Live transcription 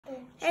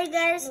Hey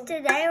guys,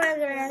 today we're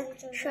going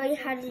to show you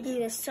how to do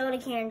the soda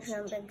can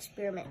jump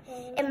experiment.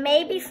 It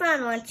may be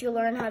fun once you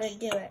learn how to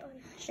do it.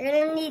 You're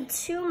going to need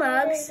 2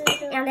 mugs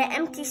and an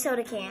empty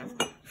soda can.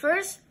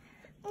 First,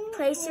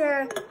 place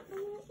your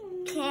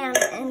can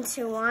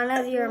into one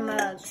of your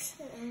mugs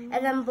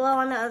and then blow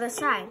on the other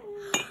side.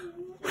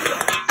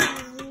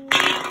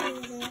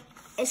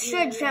 It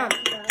should jump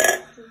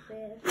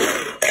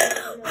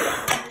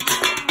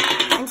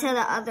into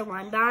the other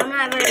one, but I'm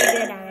not very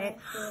good at it.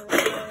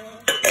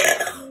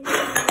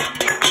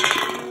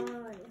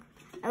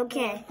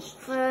 Okay,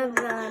 for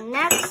the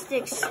next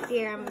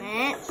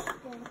experiment,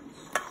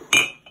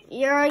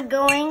 you're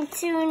going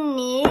to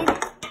need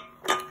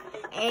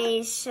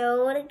a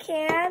soda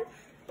can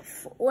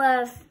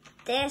with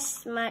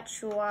this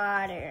much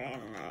water in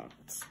it.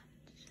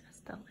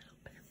 Just a little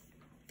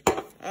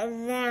bit.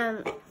 And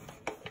then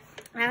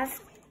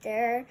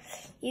after,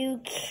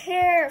 you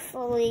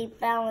carefully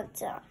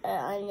balance it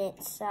on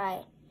its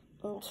side.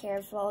 And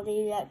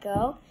carefully let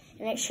go,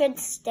 and it should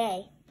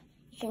stay.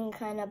 You can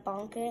kind of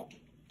bonk it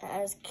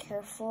as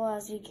careful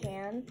as you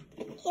can.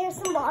 Here's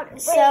some water.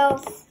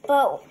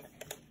 But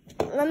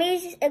let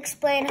me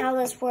explain how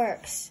this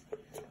works.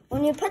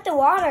 When you put the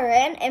water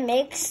in, it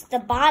makes the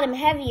bottom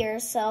heavier,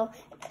 so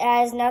it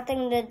has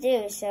nothing to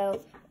do.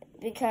 So,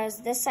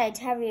 because this side's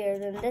heavier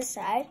than this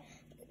side,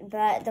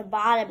 but the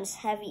bottom's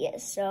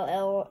heaviest, so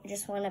it'll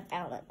just want to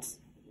balance.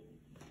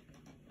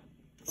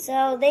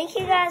 So, thank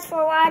you guys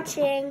for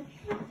watching.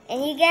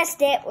 And you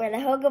guessed it, we're the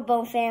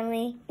Hogabone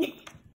family.